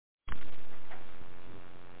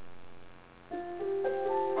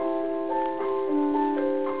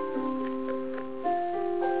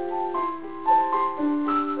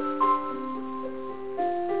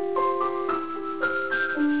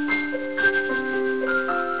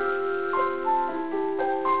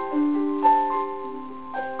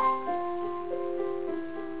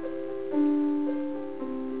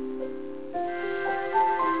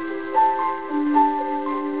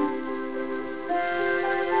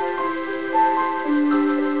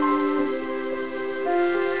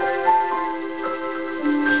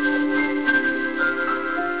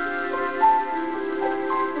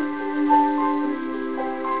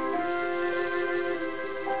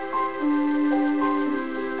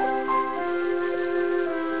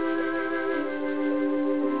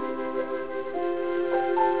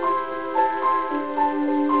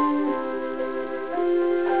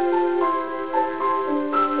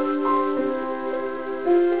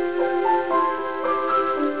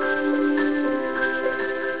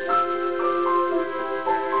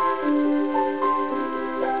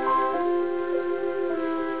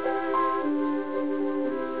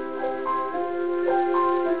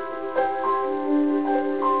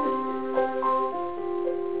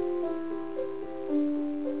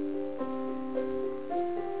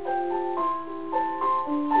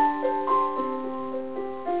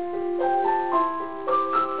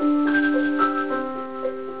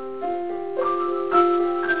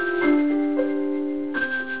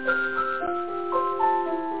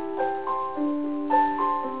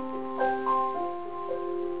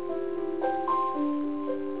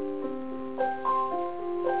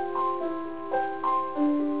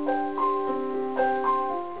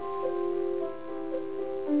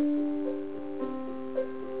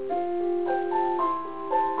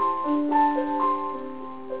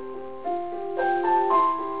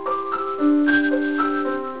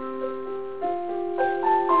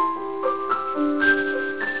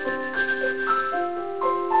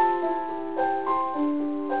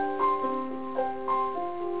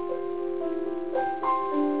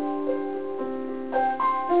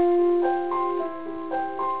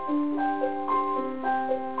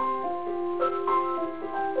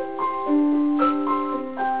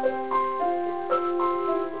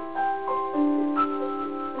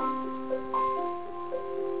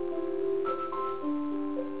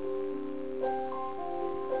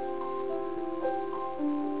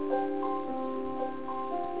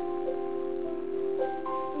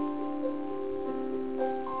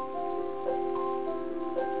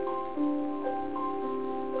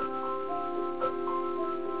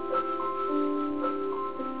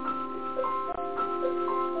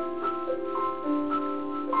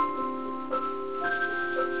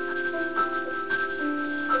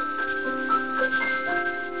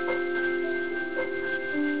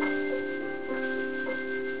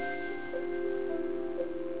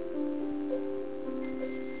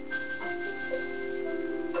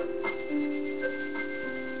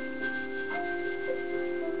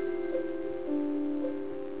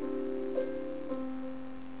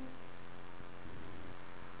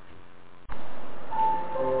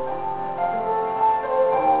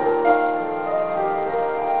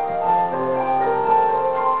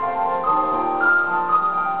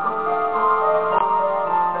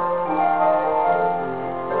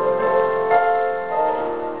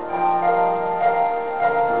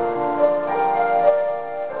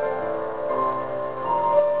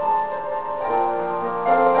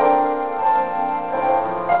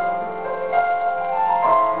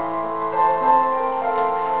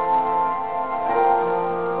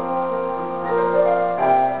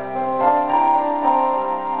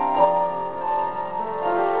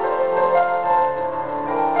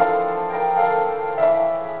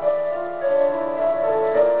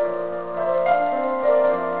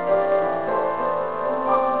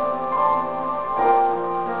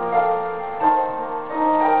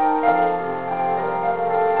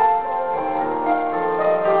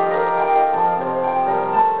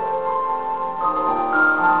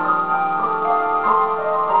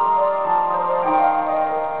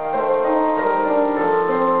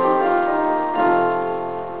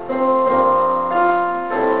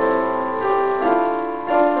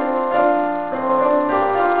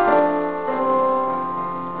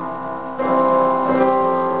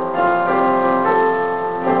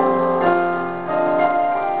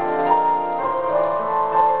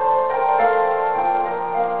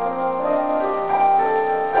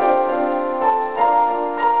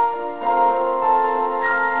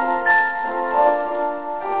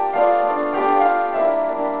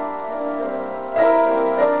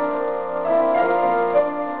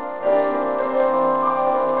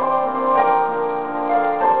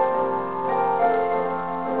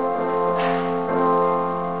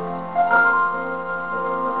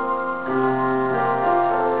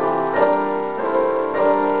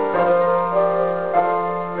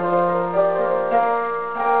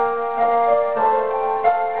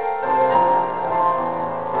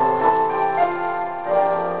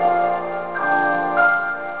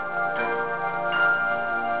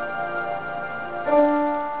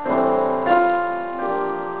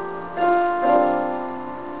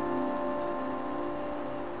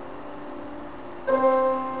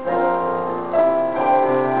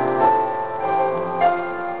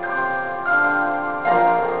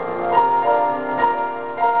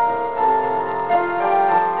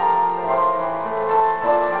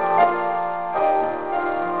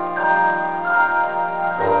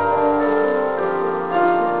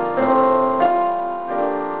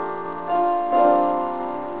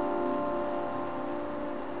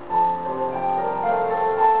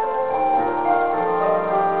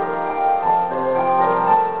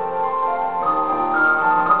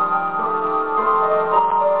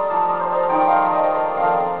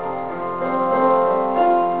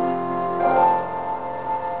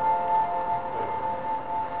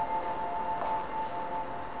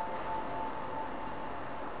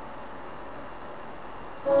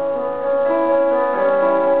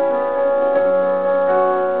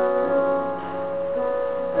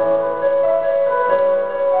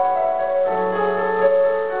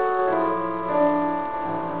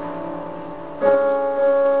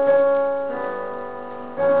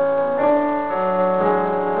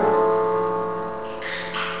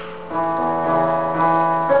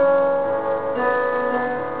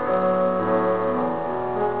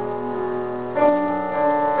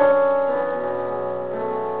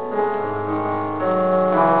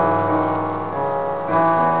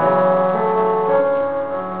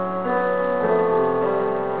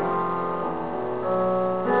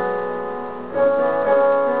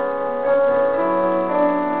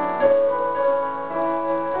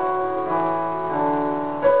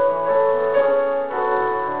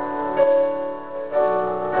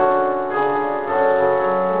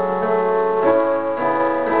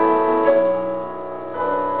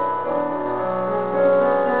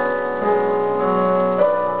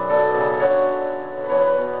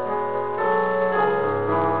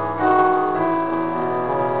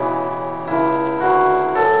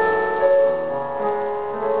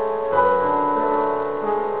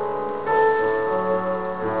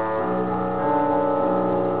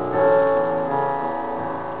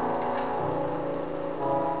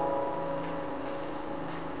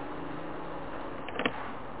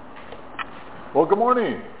Well, good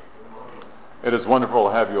morning. It is wonderful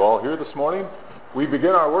to have you all here this morning. We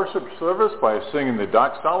begin our worship service by singing the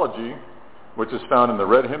doxology, which is found in the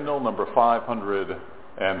red hymnal number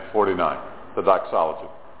 549, the doxology.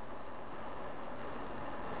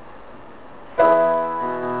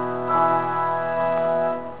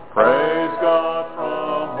 Praise God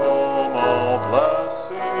from whom all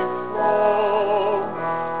blessings flow.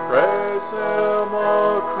 Praise Him,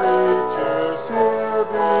 all creatures here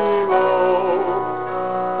below.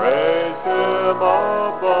 Praise Him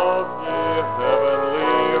above, ye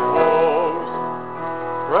heavenly hosts.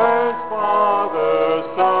 Praise Father,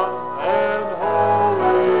 Son, and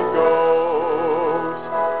Holy Ghost.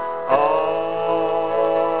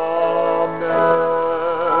 Amen.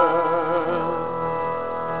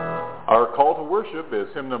 Our call to worship is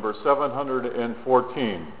hymn number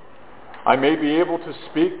 714. I may be able to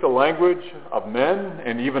speak the language of men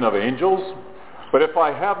and even of angels, but if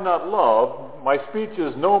I have not love, my speech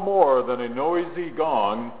is no more than a noisy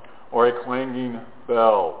gong or a clanging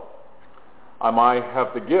bell. I might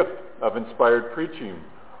have the gift of inspired preaching.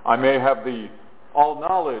 I may have the all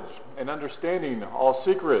knowledge and understanding all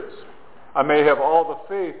secrets. I may have all the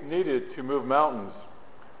faith needed to move mountains,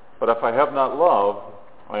 but if I have not love,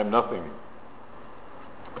 I am nothing.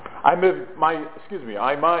 I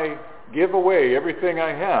might give away everything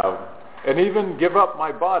I have and even give up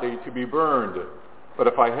my body to be burned, but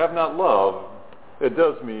if I have not love, it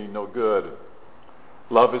does me no good.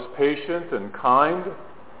 Love is patient and kind.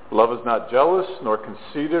 Love is not jealous, nor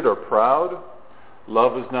conceited or proud.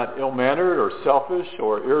 Love is not ill-mannered or selfish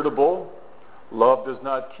or irritable. Love does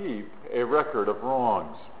not keep a record of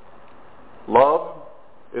wrongs. Love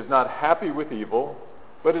is not happy with evil,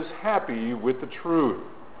 but is happy with the truth.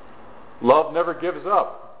 Love never gives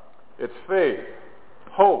up. Its faith,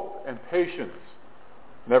 hope, and patience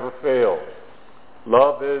never fail.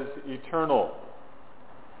 Love is eternal.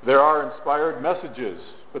 There are inspired messages,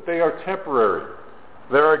 but they are temporary.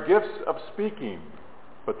 There are gifts of speaking,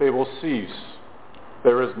 but they will cease.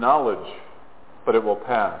 There is knowledge, but it will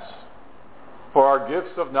pass. For our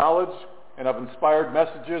gifts of knowledge and of inspired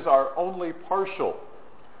messages are only partial.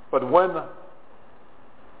 But when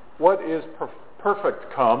what is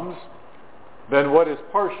perfect comes, then what is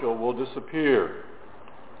partial will disappear.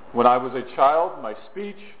 When I was a child, my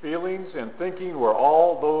speech, feelings, and thinking were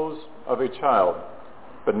all those of a child.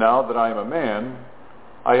 But now that I am a man,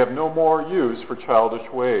 I have no more use for childish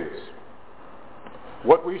ways.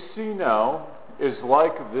 What we see now is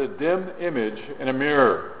like the dim image in a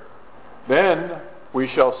mirror. Then we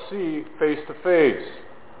shall see face to face.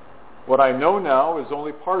 What I know now is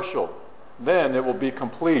only partial. Then it will be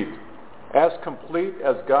complete as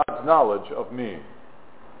God's knowledge of me.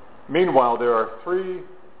 Meanwhile,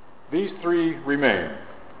 these three remain: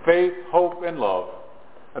 faith, hope, and love,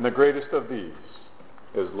 and the greatest of these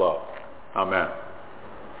is love. Amen.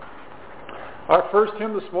 Our first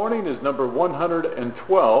hymn this morning is number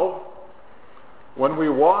 112, When We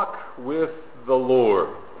Walk with the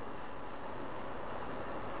Lord.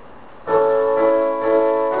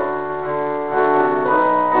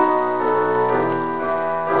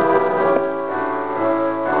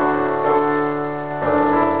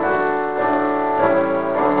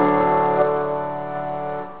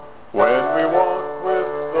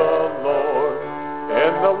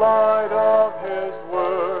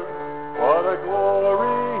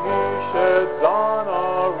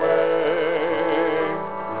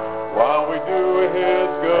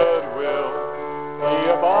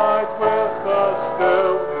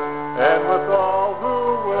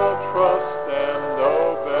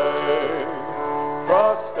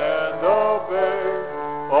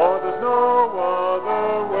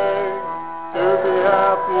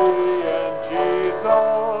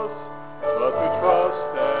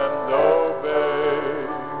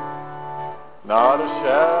 Not a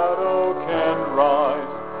shadow can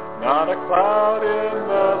rise, not a cloud in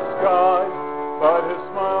the sky, but His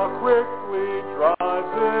smile quickly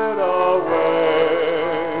drives it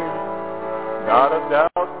away. Not a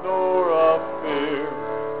doubt nor a fear,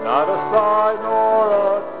 not a sigh nor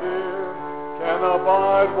a tear, can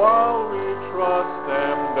abide while we trust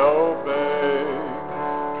and obey.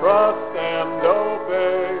 Trust and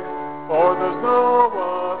obey, for there's no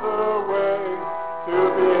other way to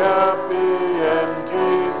be happy in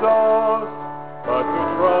Jesus, but to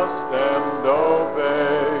trust and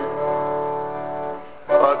obey.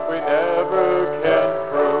 But we never can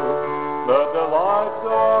prove the delights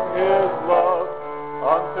of His love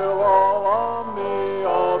until all on the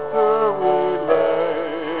altar we lay.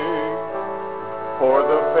 For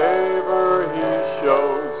the favor He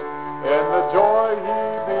shows and the joy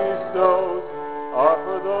He bestows are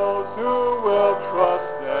for those who will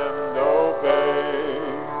trust and obey.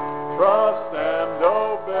 Trust and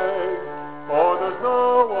obey, for there's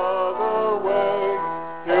no other way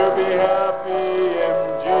to be happy in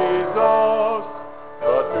Jesus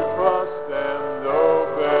but to trust and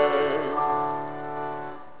obey.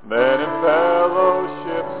 Men in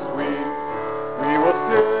fellowship sweet, we will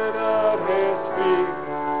sit at his feet,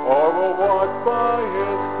 or will walk by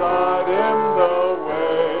his side in the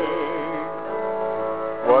way.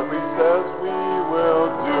 What he says we will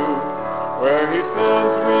do, where he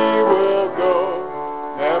sends we will go.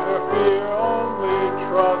 Never fear, only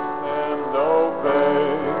trust and obey.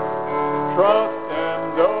 Trust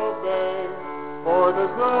and obey, for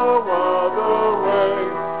there's no other way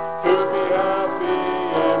to be happy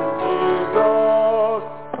in Jesus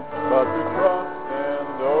but to trust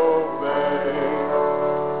and obey.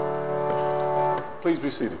 Please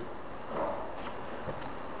be seated.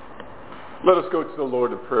 Let us go to the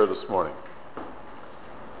Lord in prayer this morning.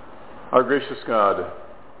 Our gracious God,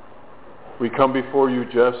 we come before you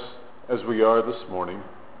just as we are this morning.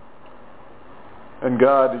 And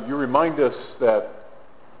God, you remind us that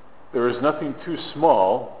there is nothing too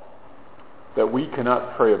small that we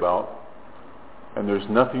cannot pray about, and there's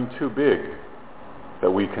nothing too big that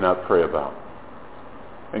we cannot pray about.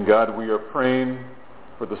 And God, we are praying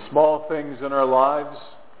for the small things in our lives,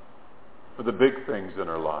 for the big things in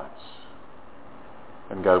our lives.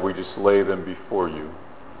 And God, we just lay them before you.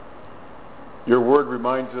 Your word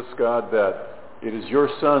reminds us, God, that it is your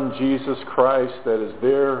Son, Jesus Christ, that is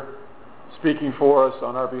there speaking for us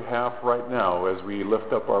on our behalf right now as we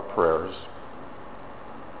lift up our prayers.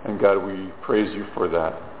 And God, we praise you for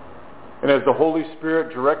that. And as the Holy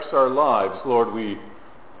Spirit directs our lives, Lord, we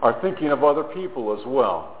are thinking of other people as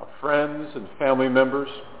well, of friends and family members,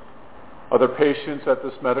 other patients at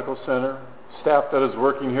this medical center, staff that is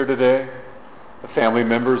working here today, the family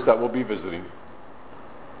members that will be visiting.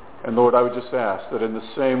 And Lord, I would just ask that in the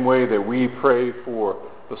same way that we pray for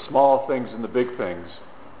the small things and the big things,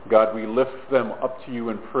 God, we lift them up to you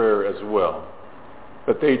in prayer as well.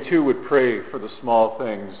 That they too would pray for the small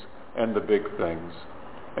things and the big things.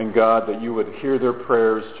 And God, that you would hear their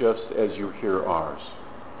prayers just as you hear ours.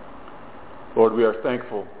 Lord, we are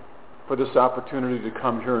thankful for this opportunity to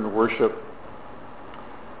come here and worship.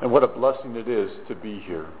 And what a blessing it is to be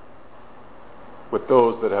here with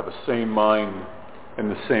those that have the same mind and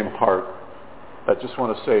the same heart. I just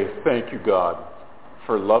want to say thank you, God,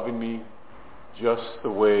 for loving me just the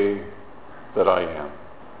way that I am.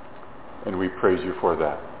 And we praise you for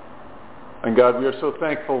that. And God, we are so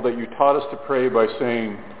thankful that you taught us to pray by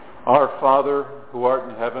saying, Our Father, who art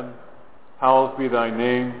in heaven, hallowed be thy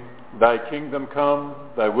name. Thy kingdom come,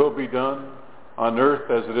 thy will be done, on earth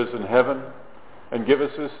as it is in heaven. And give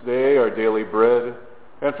us this day our daily bread.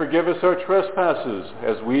 And forgive us our trespasses,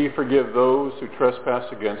 as we forgive those who trespass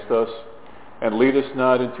against us. And lead us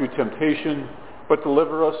not into temptation, but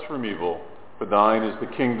deliver us from evil. For thine is the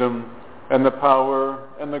kingdom, and the power,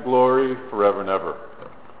 and the glory, forever and ever.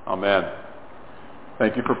 Amen.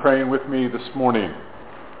 Thank you for praying with me this morning.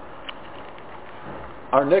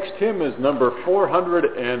 Our next hymn is number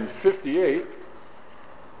 458.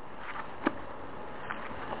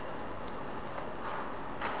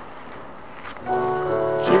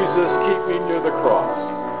 Jesus, keep me near the cross.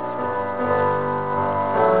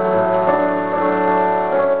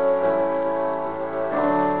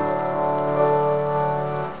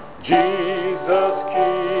 Jesus,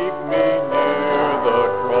 keep me near the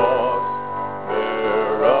cross,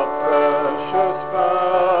 there a precious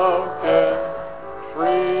fountain,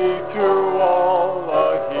 free to all a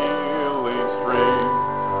healing stream,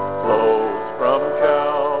 flows from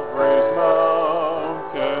Calvary's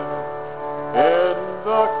mountain. In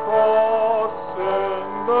the cross, in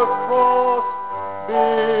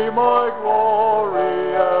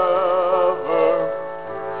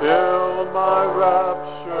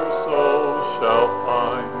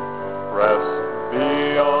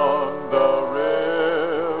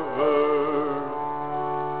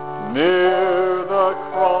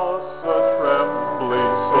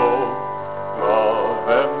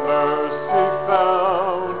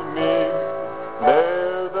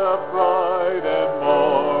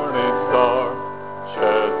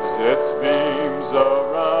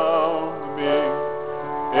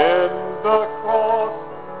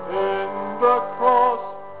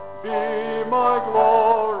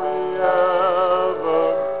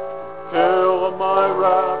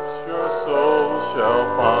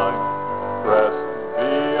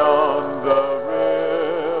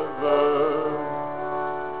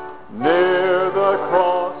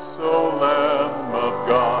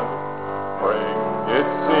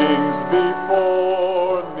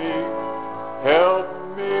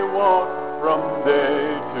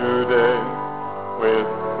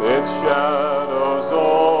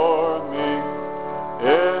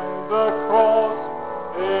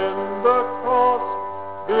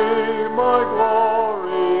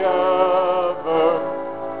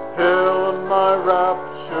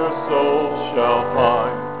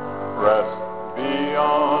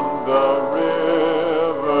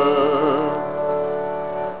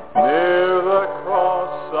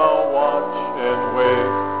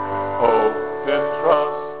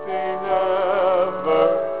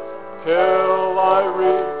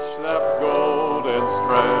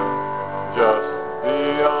friend, just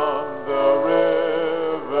beyond the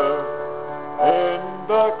river. In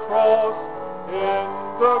the cross,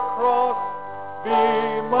 be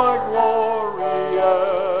my glory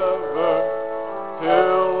ever,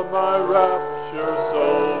 till my rapture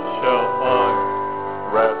soul shall find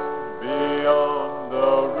rest beyond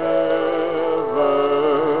the river.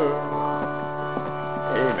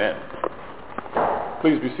 Amen.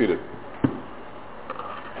 Please be seated.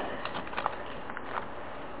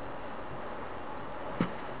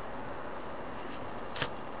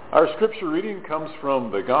 Our scripture reading comes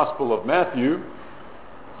from the Gospel of Matthew,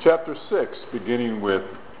 chapter 6, beginning with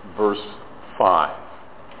verse 5.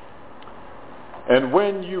 And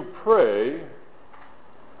when you pray,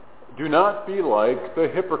 do not be like the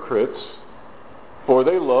hypocrites, for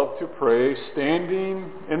they love to pray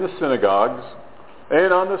standing in the synagogues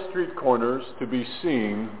and on the street corners to be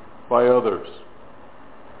seen by others.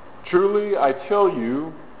 Truly, I tell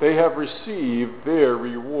you, they have received their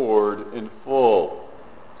reward in full.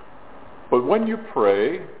 But when you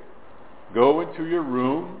pray, go into your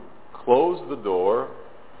room, close the door,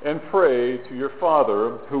 and pray to your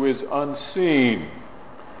Father who is unseen.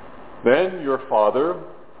 Then your Father,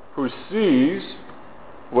 who sees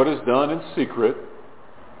what is done in secret,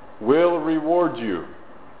 will reward you.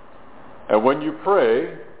 And when you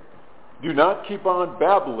pray, do not keep on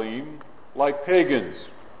babbling like pagans,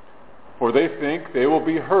 for they think they will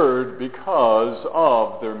be heard because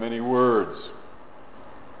of their many words.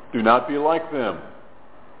 Do not be like them,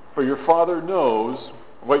 for your Father knows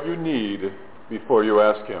what you need before you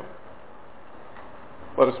ask him.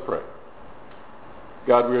 Let us pray.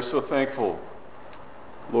 God, we are so thankful,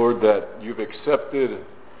 Lord, that you've accepted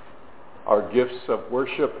our gifts of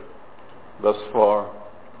worship thus far,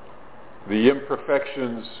 the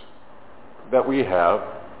imperfections that we have.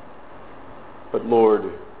 But Lord,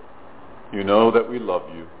 you know that we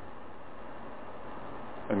love you.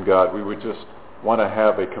 And God, we would just want to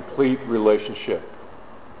have a complete relationship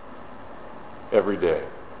every day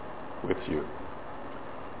with you.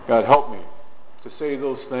 God, help me to say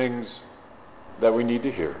those things that we need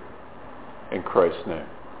to hear. In Christ's name.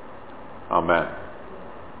 Amen.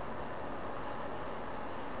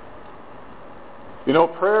 You know,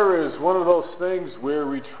 prayer is one of those things where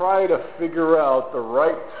we try to figure out the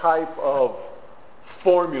right type of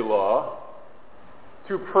formula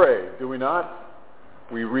to pray, do we not?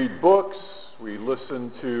 We read books, we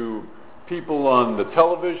listen to people on the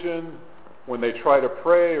television when they try to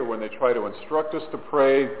pray or when they try to instruct us to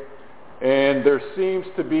pray, and there seems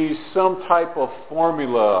to be some type of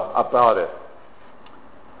formula about it.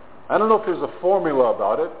 I don't know if there's a formula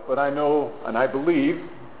about it, but I know and I believe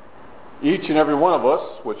each and every one of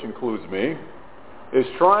us, which includes me, is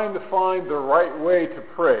trying to find the right way to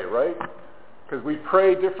pray, right? Because we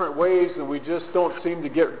pray different ways and we just don't seem to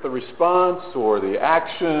get the response or the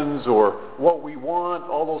actions or what we want,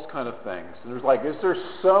 all those kind of things. And there's like, is there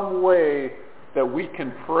some way that we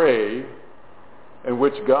can pray in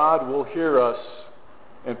which God will hear us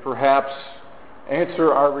and perhaps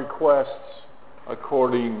answer our requests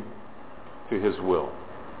according to his will?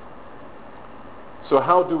 So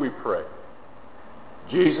how do we pray?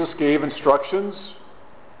 Jesus gave instructions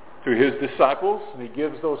to his disciples, and he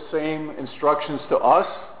gives those same instructions to us.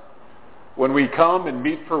 When we come and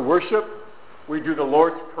meet for worship, we do the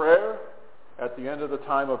Lord's Prayer at the end of the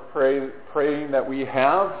time of praying that we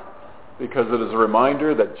have, because it is a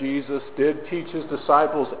reminder that Jesus did teach his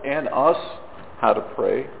disciples and us how to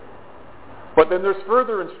pray. But then there's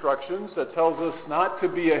further instructions that tells us not to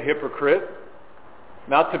be a hypocrite,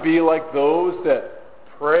 not to be like those that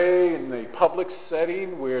pray in the public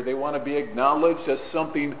setting where they want to be acknowledged as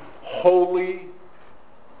something holy,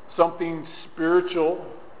 something spiritual.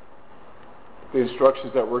 The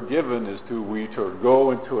instructions that we're given is to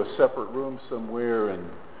go into a separate room somewhere and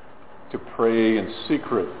to pray in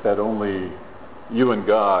secret, that only you and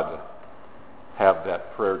God have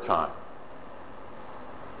that prayer time.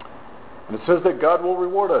 And it says that God will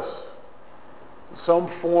reward us in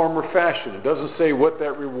some form or fashion. It doesn't say what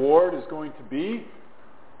that reward is going to be,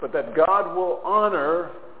 but that God will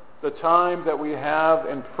honor the time that we have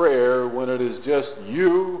in prayer when it is just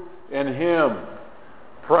you and him,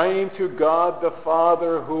 praying to God the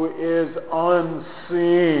Father who is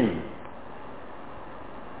unseen.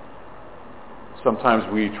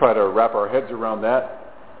 Sometimes we try to wrap our heads around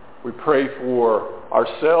that. We pray for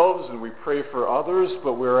ourselves and we pray for others,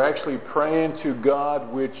 but we're actually praying to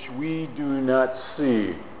God which we do not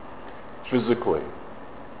see physically.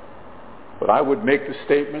 But I would make the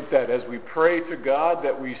statement that as we pray to God,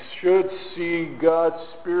 that we should see God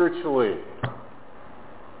spiritually.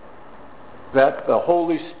 that the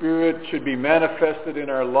Holy Spirit should be manifested in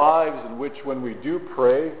our lives, in which when we do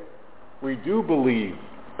pray, we do believe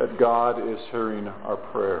that God is hearing our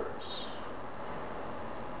prayers.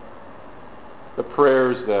 The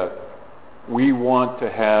prayers that we want to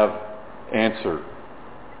have answered.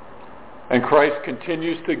 And Christ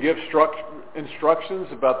continues to give instructions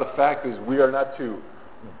about the fact that we are not to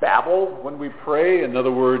babble when we pray. In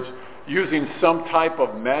other words, using some type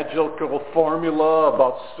of magical formula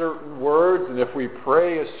about certain words. And if we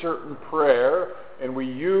pray a certain prayer and we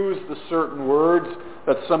use the certain words,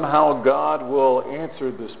 that somehow God will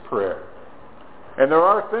answer this prayer. And there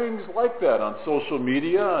are things like that on social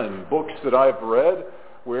media and books that I've read,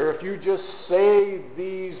 where if you just say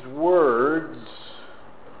these words,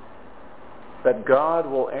 that God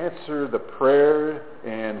will answer the prayer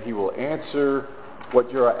and he will answer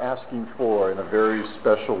what you're asking for in a very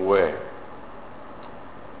special way.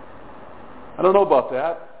 I don't know about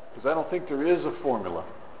that, because I don't think there is a formula.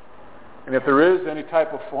 And if there is any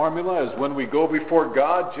type of formula, is when we go before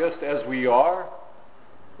God just as we are,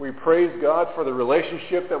 we praise God for the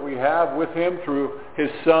relationship that we have with him through his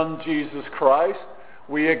Son, Jesus Christ.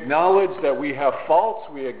 We acknowledge that we have faults.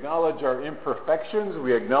 We acknowledge our imperfections.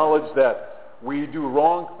 We acknowledge that we do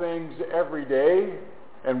wrong things every day,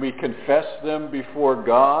 and we confess them before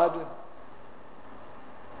God.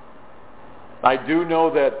 I do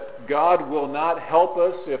know that God will not help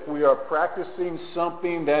us if we are practicing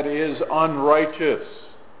something that is unrighteous.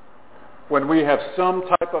 When we have some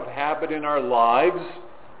type of habit in our lives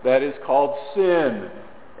that is called sin,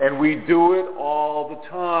 and we do it all the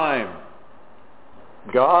time.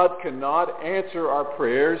 God cannot answer our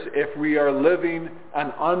prayers if we are living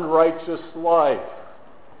an unrighteous life.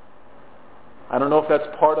 I don't know if that's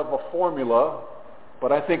part of a formula,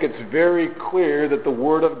 but I think it's very clear that the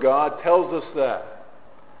Word of God tells us that.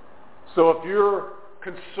 So if you're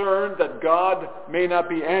concerned that God may not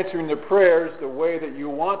be answering the prayers the way that you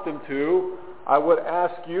want them to, I would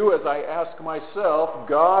ask you, as I ask myself,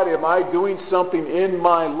 God, am I doing something in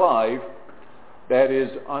my life that is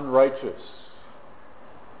unrighteous?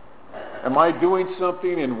 Am I doing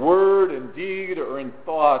something in word, in deed, or in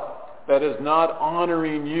thought that is not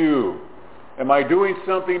honoring you? Am I doing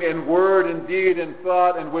something in word, in deed, and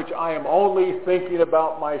thought in which I am only thinking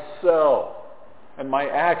about myself and my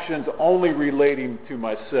actions only relating to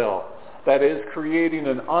myself? That is creating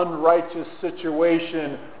an unrighteous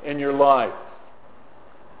situation in your life.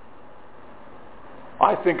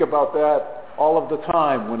 I think about that all of the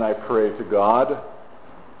time when I pray to God.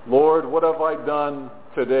 Lord, what have I done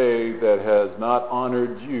today that has not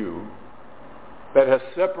honored you, that has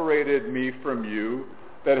separated me from you,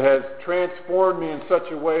 that has transformed me in such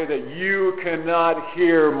a way that you cannot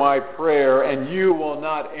hear my prayer and you will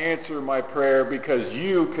not answer my prayer because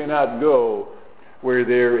you cannot go where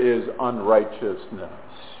there is unrighteousness.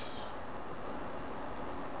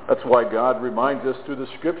 That's why God reminds us through the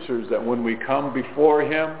Scriptures that when we come before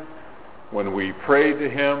him, when we pray to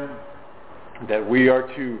him, that we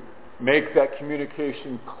are to make that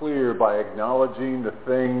communication clear by acknowledging the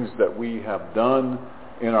things that we have done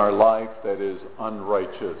in our life that is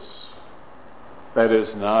unrighteous, that is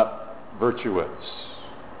not virtuous.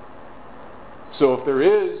 So if there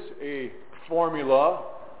is a formula,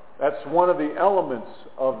 that's one of the elements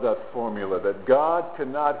of that formula, that God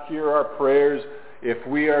cannot hear our prayers if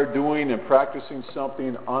we are doing and practicing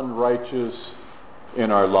something unrighteous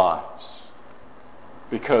in our lives.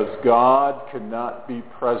 Because God cannot be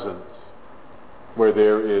present where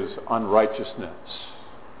there is unrighteousness.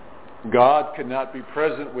 God cannot be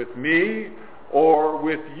present with me or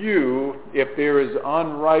with you if there is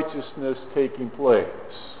unrighteousness taking place.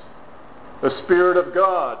 The Spirit of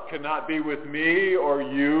God cannot be with me or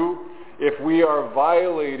you if we are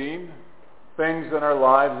violating things in our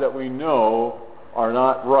lives that we know are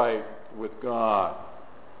not right with God.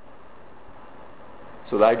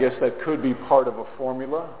 So I guess that could be part of a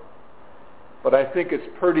formula. But I think it's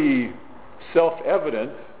pretty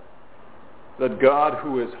self-evident that God,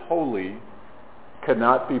 who is holy,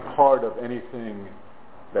 cannot be part of anything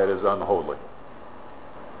that is unholy.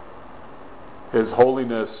 His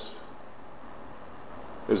holiness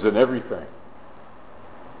is in everything,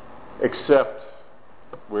 except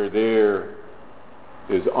where there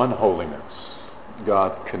is unholiness.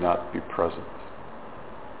 God cannot be present.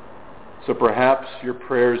 So perhaps your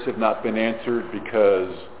prayers have not been answered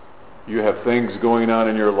because you have things going on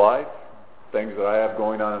in your life, things that I have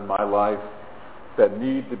going on in my life, that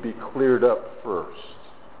need to be cleared up first.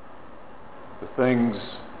 The things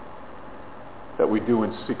that we do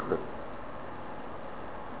in secret.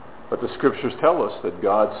 But the Scriptures tell us that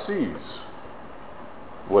God sees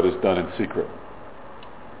what is done in secret.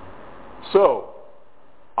 So,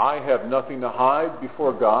 I have nothing to hide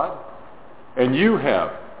before God, and you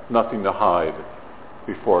have nothing to hide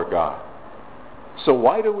before God. So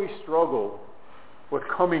why do we struggle with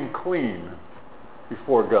coming clean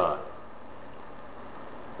before God?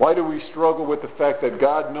 Why do we struggle with the fact that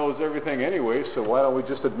God knows everything anyway, so why don't we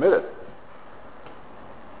just admit it?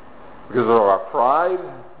 Because of our pride?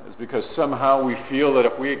 Is because somehow we feel that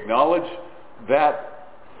if we acknowledge that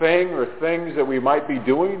thing or things that we might be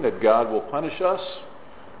doing, that God will punish us?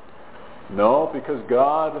 No, because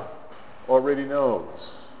God already knows.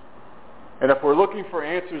 And if we're looking for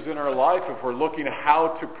answers in our life, if we're looking at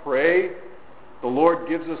how to pray, the Lord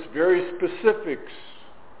gives us very specifics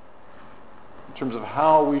in terms of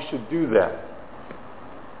how we should do that.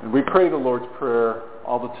 And we pray the Lord's Prayer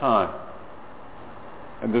all the time.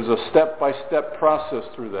 And there's a step-by-step process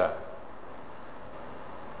through that.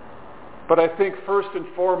 But I think first and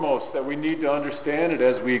foremost that we need to understand it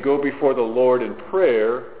as we go before the Lord in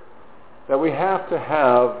prayer, that we have to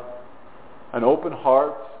have an open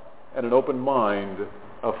heart and an open mind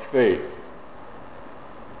of faith.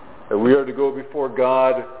 That we are to go before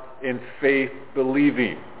God in faith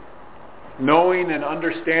believing, knowing and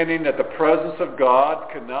understanding that the presence of God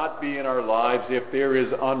cannot be in our lives if there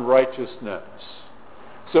is unrighteousness.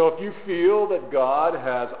 So if you feel that God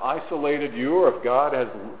has isolated you, or if God has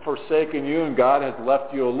forsaken you and God has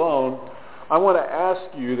left you alone, I want to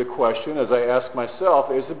ask you the question, as I ask myself,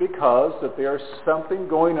 is it because that there's something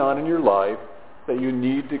going on in your life that you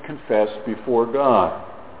need to confess before God?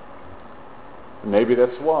 And maybe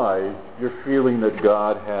that's why you're feeling that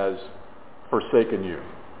God has forsaken you.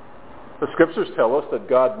 The Scriptures tell us that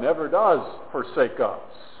God never does forsake us.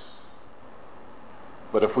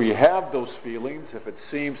 But if we have those feelings, if it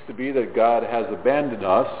seems to be that God has abandoned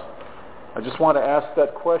us, I just want to ask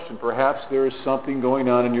that question. Perhaps there is something going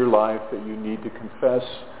on in your life that you need to confess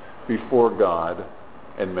before God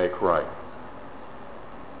and make right.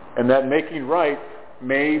 And that making right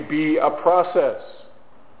may be a process.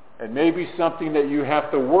 It may be something that you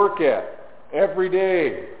have to work at every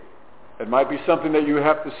day. It might be something that you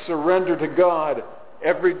have to surrender to God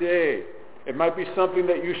every day. It might be something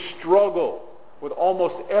that you struggle with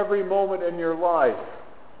almost every moment in your life.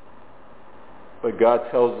 But God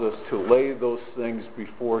tells us to lay those things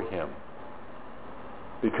before Him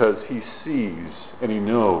because He sees and He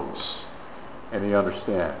knows and He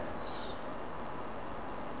understands.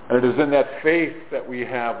 And it is in that faith that we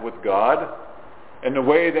have with God, and the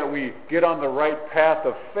way that we get on the right path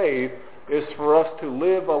of faith is for us to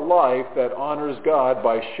live a life that honors God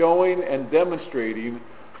by showing and demonstrating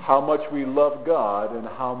how much we love God and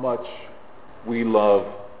how much we love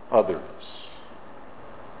others.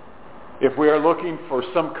 If we are looking for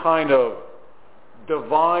some kind of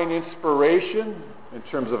divine inspiration in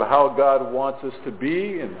terms of how God wants us to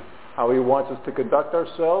be and how He wants us to conduct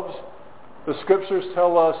ourselves, the Scriptures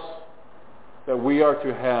tell us that we are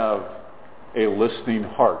to have a listening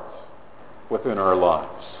heart within our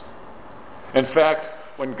lives. In fact,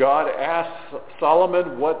 when God asked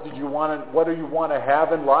Solomon, what do you want to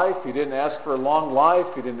have in life? He didn't ask for a long life.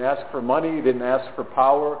 He didn't ask for money. He didn't ask for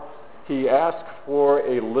power. He asked for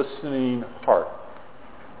a listening heart.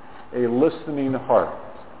 A listening heart.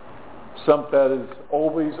 Something that is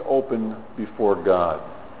always open before God.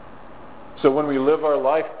 So when we live our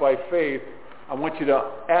life by faith, I want you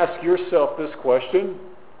to ask yourself this question.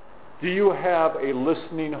 Do you have a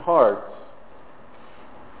listening heart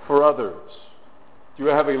for others? Do you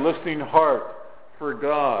have a listening heart for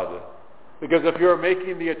God? Because if you're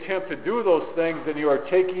making the attempt to do those things, then you are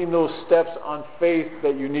taking those steps on faith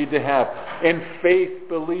that you need to have. In faith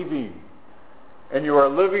believing. And you are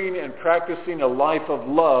living and practicing a life of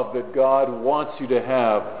love that God wants you to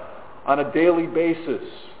have on a daily basis.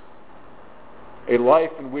 A life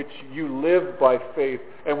in which you live by faith.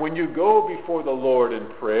 And when you go before the Lord in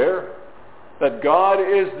prayer, that God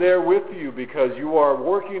is there with you because you are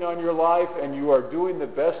working on your life and you are doing the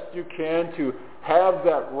best you can to have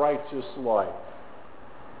that righteous life.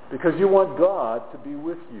 Because you want God to be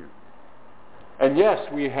with you. And yes,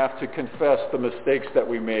 we have to confess the mistakes that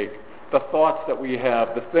we make, the thoughts that we have,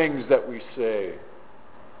 the things that we say,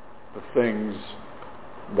 the things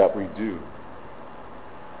that we do.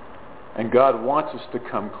 And God wants us to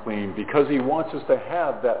come clean because He wants us to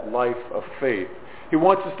have that life of faith. He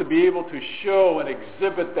wants us to be able to show and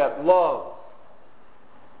exhibit that love.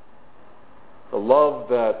 The love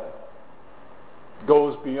that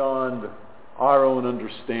goes beyond our own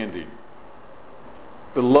understanding.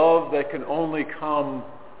 The love that can only come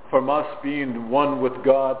from us being one with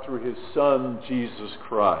God through His Son, Jesus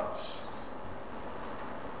Christ.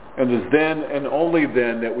 And it is then and only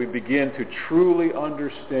then that we begin to truly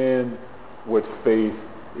understand what faith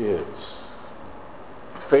is.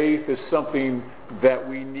 Faith is something that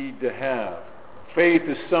we need to have. Faith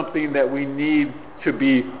is something that we need to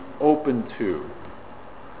be open to.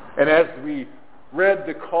 And as we read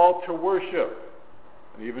the call to worship,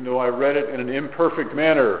 and even though I read it in an imperfect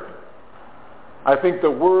manner, I think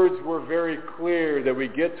the words were very clear that we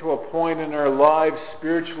get to a point in our lives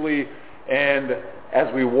spiritually, and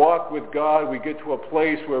as we walk with God, we get to a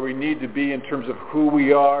place where we need to be in terms of who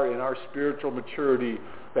we are in our spiritual maturity,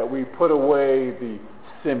 that we put away the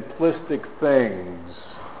simplistic things,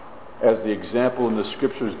 as the example in the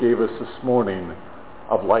scriptures gave us this morning,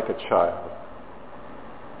 of like a child.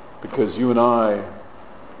 Because you and I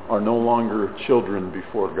are no longer children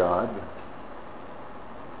before God.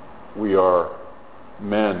 We are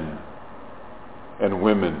men and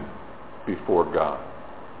women before God.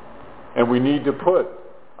 And we need to put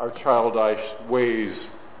our childish ways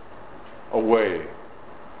away.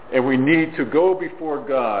 And we need to go before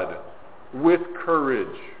God with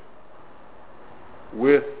courage,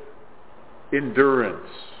 with endurance,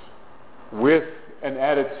 with an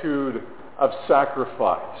attitude of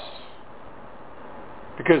sacrifice.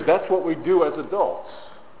 Because that's what we do as adults,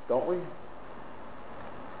 don't we?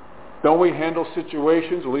 Don't we handle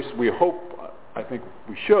situations, at least we hope, I think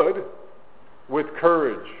we should, with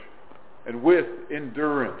courage and with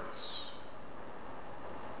endurance?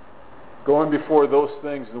 Going before those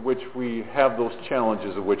things in which we have those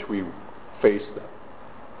challenges in which we face them.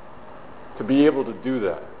 To be able to do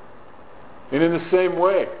that. And in the same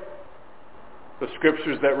way, the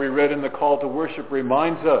scriptures that we read in the call to worship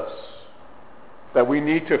reminds us that we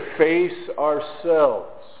need to face ourselves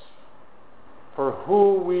for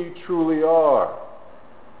who we truly are,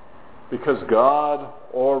 because God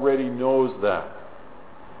already knows that.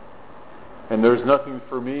 And there's nothing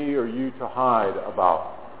for me or you to hide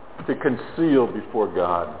about, to conceal before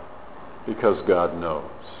God, because God knows.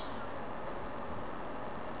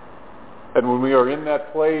 And when we are in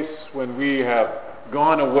that place, when we have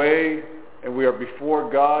gone away and we are before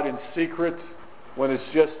God in secret, when it's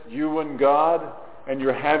just you and God, and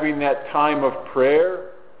you're having that time of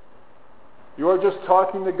prayer, you are just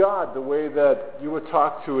talking to God the way that you would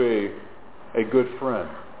talk to a good friend.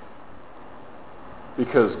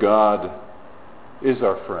 Because God is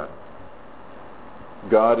our friend.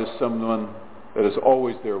 God is someone that is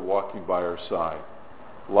always there walking by our side,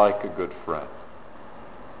 like a good friend.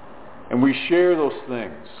 And we share those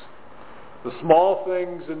things, the small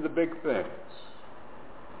things and the big things.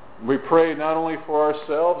 We pray not only for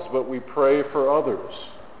ourselves, but we pray for others.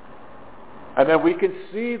 And then we can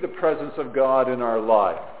see the presence of God in our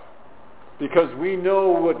life, because we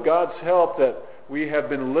know with God's help that we have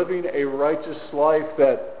been living a righteous life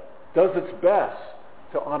that does its best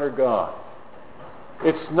to honor God.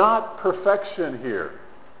 It's not perfection here.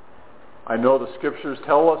 I know the scriptures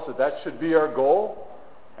tell us that that should be our goal,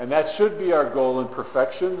 and that should be our goal in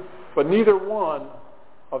perfection, but neither one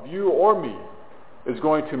of you or me is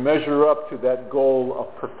going to measure up to that goal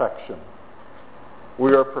of perfection.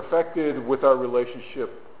 We are perfected with our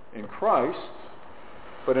relationship in Christ,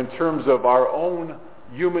 but in terms of our own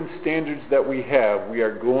human standards that we have, we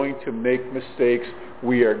are going to make mistakes,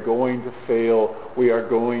 we are going to fail, we are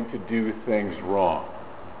going to do things wrong.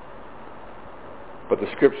 But the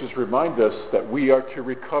scriptures remind us that we are to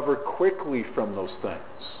recover quickly from those things.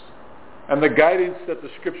 And the guidance that the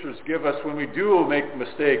scriptures give us when we do make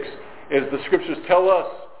mistakes is the scriptures tell us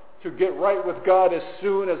to get right with God as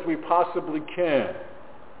soon as we possibly can.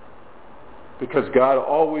 Because God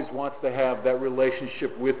always wants to have that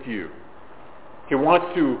relationship with you. He wants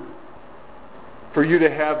for you to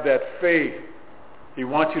have that faith. He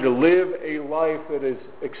wants you to live a life that is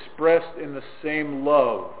expressed in the same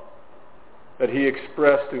love that He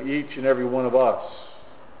expressed to each and every one of us.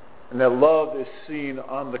 And that love is seen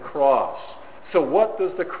on the cross. So what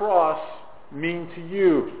does the cross mean to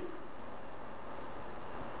you?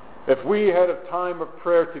 If we had a time of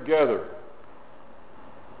prayer together,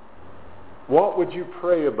 what would you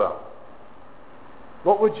pray about?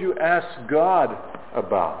 What would you ask God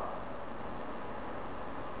about?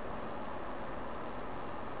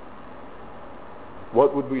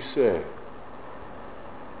 What would we say?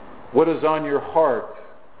 What is on your heart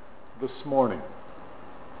this morning?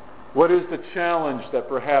 What is the challenge that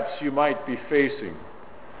perhaps you might be facing?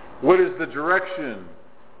 What is the direction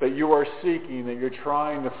that you are seeking, that you're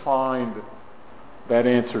trying to find that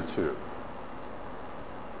answer to?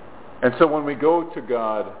 And so when we go to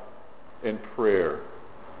God in prayer,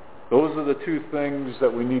 those are the two things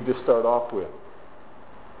that we need to start off with.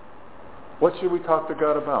 What should we talk to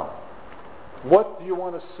God about? What do you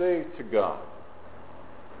want to say to God?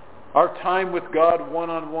 Our time with God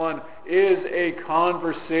one-on-one is a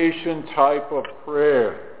conversation type of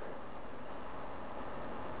prayer.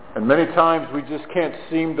 And many times we just can't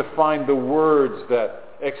seem to find the words that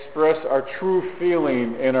express our true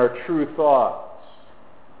feeling and our true thoughts.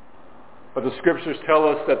 But the Scriptures tell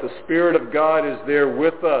us that the Spirit of God is there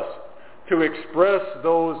with us to express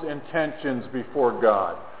those intentions before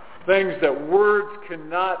God. Things that words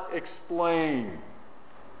cannot explain.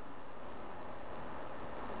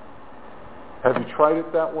 Have you tried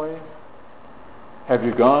it that way? Have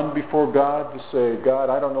you gone before God to say, God,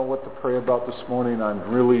 I don't know what to pray about this morning. I'm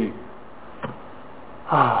really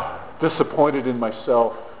disappointed in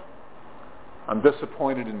myself. I'm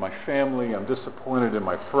disappointed in my family. I'm disappointed in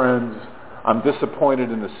my friends. I'm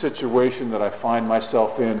disappointed in the situation that I find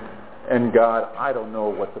myself in. And God, I don't know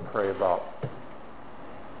what to pray about.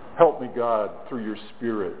 Help me, God, through your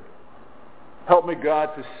Spirit. Help me,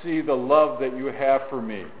 God, to see the love that you have for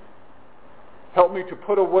me. Help me to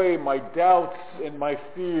put away my doubts and my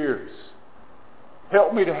fears.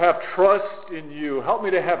 Help me to have trust in you. Help me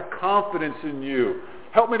to have confidence in you.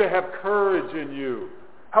 Help me to have courage in you.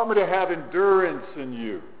 Help me to have endurance in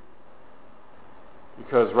you.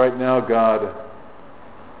 Because right now, God,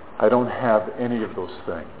 I don't have any of those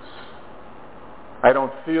things. I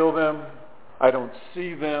don't feel them. I don't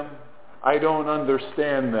see them. I don't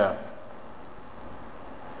understand them.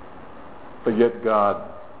 But yet,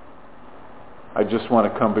 God, I just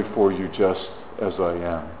want to come before you just as I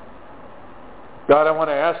am. God, I want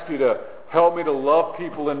to ask you to help me to love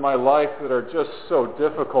people in my life that are just so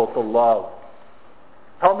difficult to love.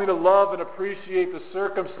 Help me to love and appreciate the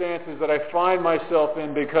circumstances that I find myself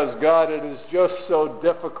in because, God, it is just so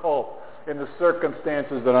difficult in the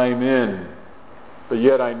circumstances that I'm in. But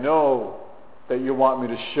yet I know that you want me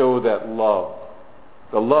to show that love,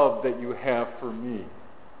 the love that you have for me,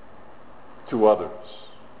 to others.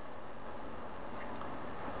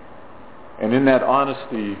 And in that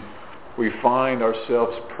honesty, we find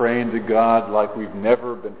ourselves praying to God like we've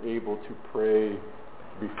never been able to pray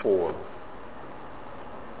before.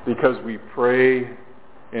 Because we pray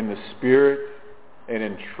in the Spirit and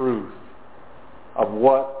in truth of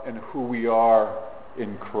what and who we are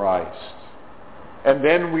in Christ. And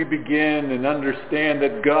then we begin and understand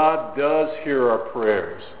that God does hear our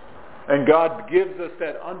prayers. And God gives us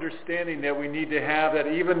that understanding that we need to have, that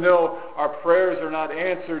even though our prayers are not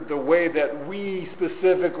answered the way that we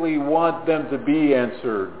specifically want them to be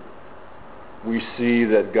answered, we see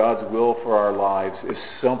that God's will for our lives is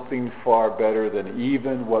something far better than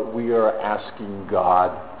even what we are asking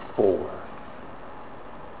God for.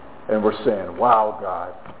 And we're saying, wow,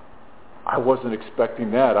 God, I wasn't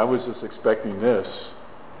expecting that. I was just expecting this.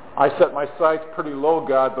 I set my sights pretty low,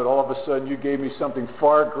 God, but all of a sudden you gave me something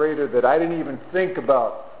far greater that I didn't even think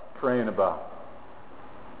about praying about.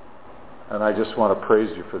 And I just want to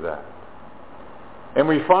praise you for that. And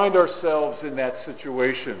we find ourselves in that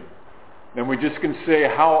situation. And we just can say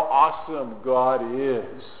how awesome God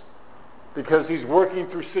is. Because he's working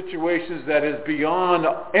through situations that is beyond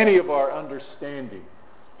any of our understanding.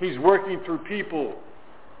 He's working through people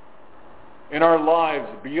in our lives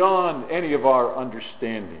beyond any of our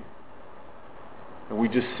understanding. And we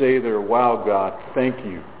just say there, wow, God, thank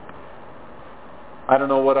you. I don't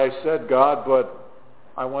know what I said, God, but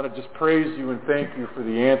I want to just praise you and thank you for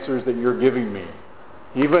the answers that you're giving me.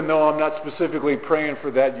 Even though I'm not specifically praying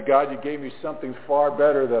for that, God, you gave me something far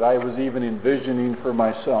better that I was even envisioning for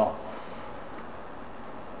myself.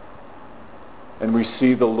 And we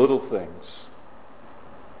see the little things.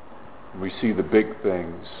 And we see the big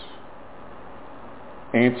things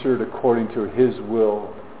answered according to his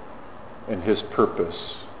will and his purpose.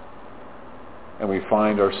 And we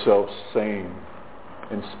find ourselves saying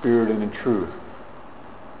in spirit and in truth,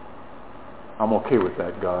 I'm okay with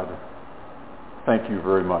that, God. Thank you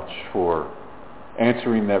very much for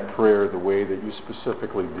answering that prayer the way that you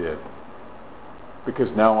specifically did. Because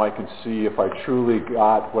now I can see if I truly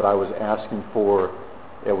got what I was asking for,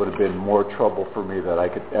 it would have been more trouble for me than I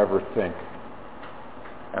could ever think.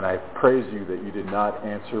 And I praise you that you did not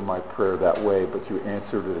answer my prayer that way, but you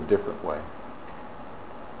answered it a different way.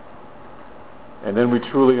 And then we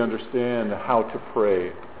truly understand how to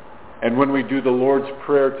pray. And when we do the Lord's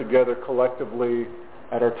Prayer together collectively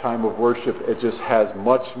at our time of worship, it just has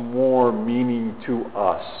much more meaning to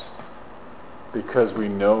us because we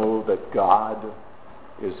know that God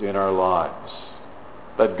is in our lives.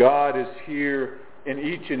 That God is here in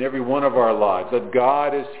each and every one of our lives. That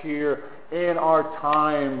God is here in our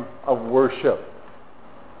time of worship.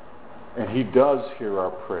 And he does hear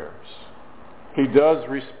our prayers. He does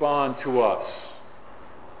respond to us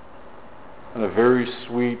in a very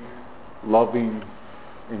sweet, loving,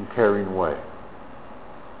 in caring way.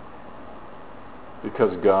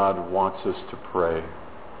 Because God wants us to pray.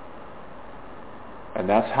 And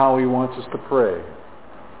that's how He wants us to pray,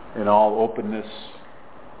 in all openness,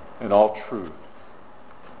 in all truth,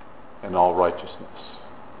 in all righteousness.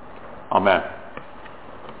 Amen.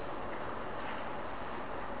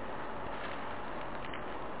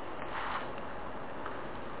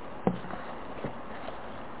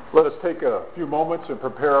 Let us take a few moments and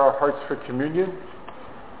prepare our hearts for communion.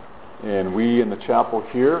 And we in the chapel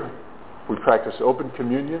here, we practice open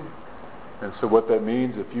communion. And so what that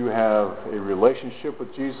means, if you have a relationship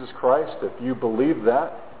with Jesus Christ, if you believe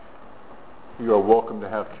that, you are welcome to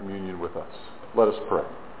have communion with us. Let us pray.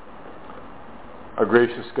 Our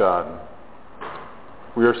gracious God,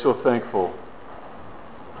 we are so thankful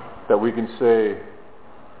that we can say,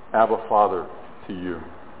 Abba, Father, to you.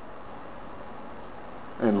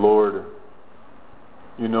 And Lord,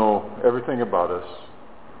 you know everything about us.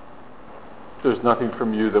 There's nothing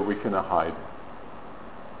from you that we can hide.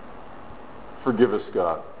 Forgive us,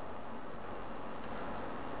 God,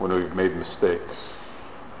 when we've made mistakes.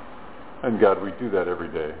 And God, we do that every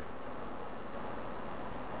day.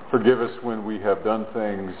 Forgive us when we have done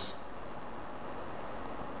things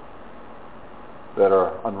that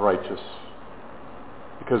are unrighteous.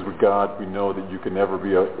 Because with God, we know that you can never be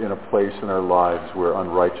in a place in our lives where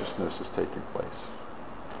unrighteousness is taking place.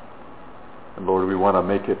 And Lord, we want to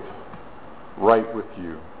make it right with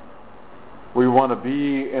you. We want to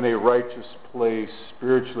be in a righteous place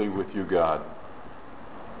spiritually with you, God,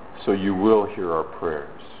 so you will hear our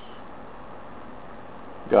prayers.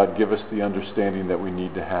 God, give us the understanding that we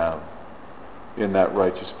need to have in that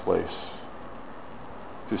righteous place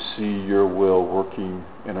to see your will working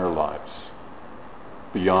in our lives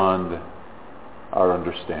beyond our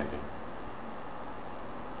understanding.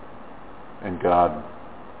 And God,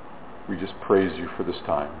 we just praise you for this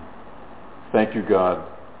time. Thank you, God,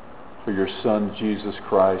 for your Son, Jesus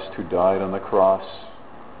Christ, who died on the cross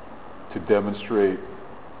to demonstrate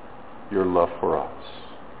your love for us.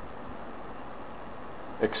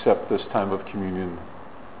 Accept this time of communion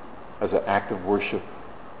as an act of worship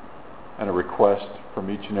and a request from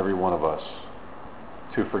each and every one of us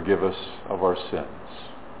to forgive us of our sins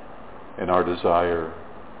and our desire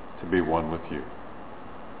to be one with you.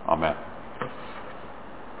 Amen.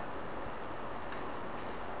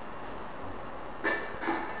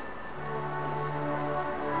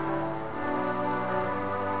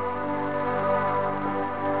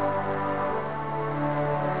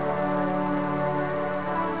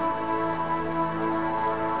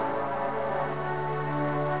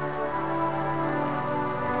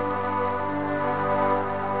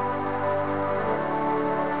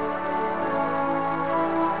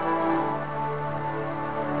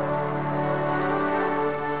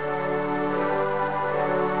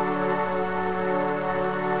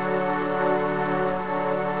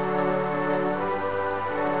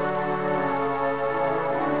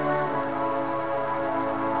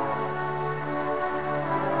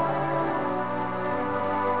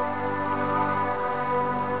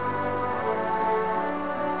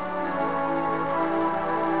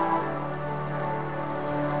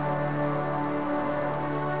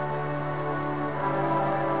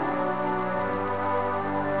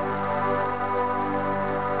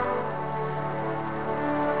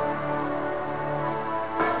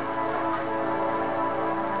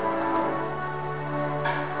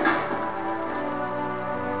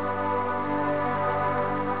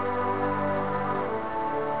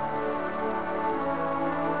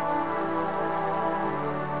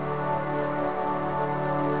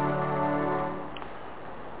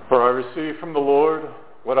 For I received from the Lord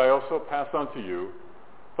what I also pass on to you.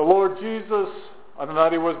 The Lord Jesus, on the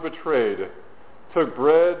night he was betrayed, took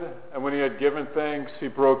bread, and when he had given thanks, he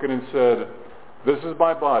broke it and said, "This is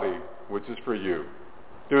my body, which is for you.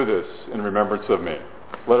 Do this in remembrance of me."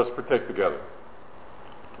 Let us partake together.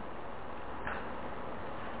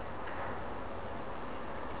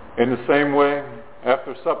 In the same way,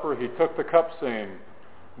 after supper, he took the cup, saying,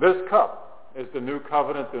 "This cup is the new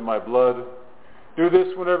covenant in my blood. Do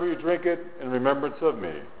this whenever you drink it in remembrance of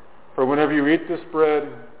me. For whenever you eat this bread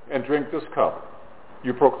and drink this cup,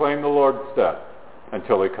 you proclaim the Lord's death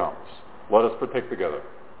until he comes." Let us partake together.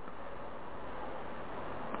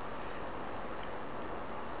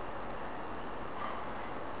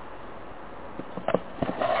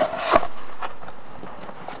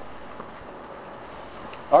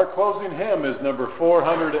 Our closing hymn is number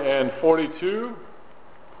 442,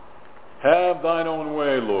 "Have Thine Own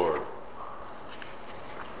Way, Lord."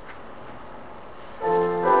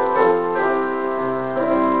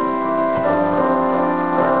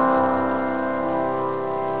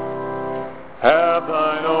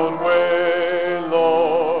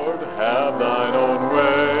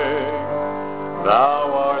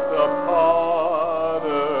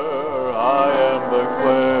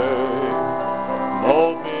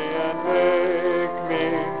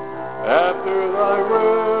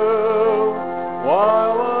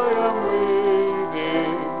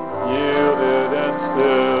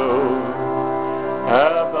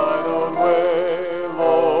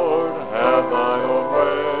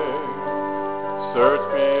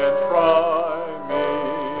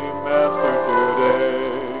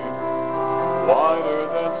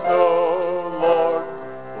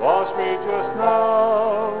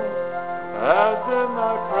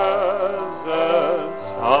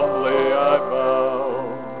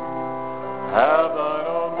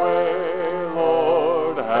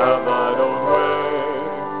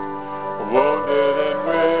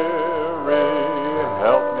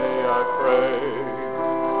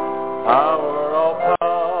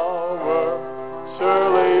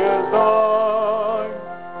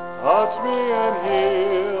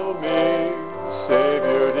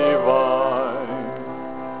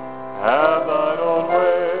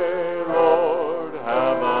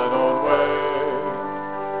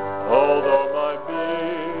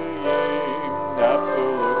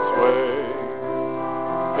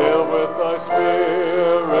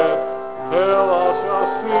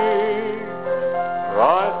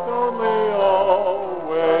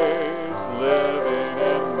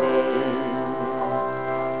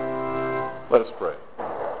 Let us pray.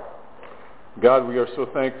 God, we are so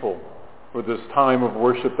thankful for this time of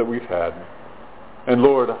worship that we've had. And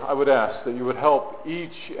Lord, I would ask that you would help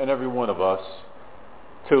each and every one of us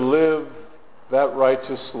to live that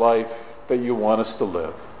righteous life that you want us to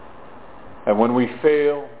live. And when we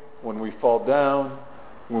fail, when we fall down,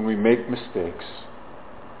 when we make mistakes,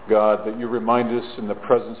 God, that you remind us in the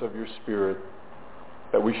presence of your Spirit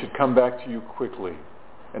that we should come back to you quickly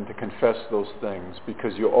and to confess those things,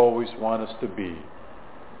 because you always want us to be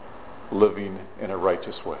living in a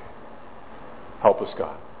righteous way. Help us,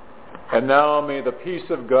 God. And now may the peace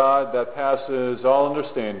of God that passes all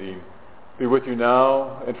understanding be with you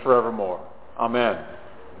now and forevermore. Amen.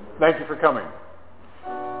 Thank you for coming.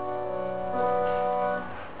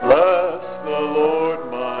 Bless the Lord,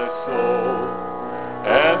 my soul,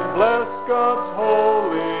 and bless God's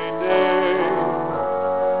holy name.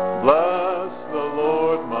 Bless the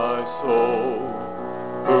Lord, my soul,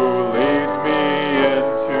 who leads me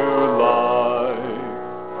into life.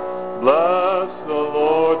 Bless the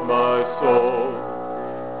Lord, my soul,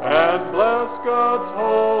 and bless God's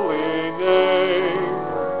holy name.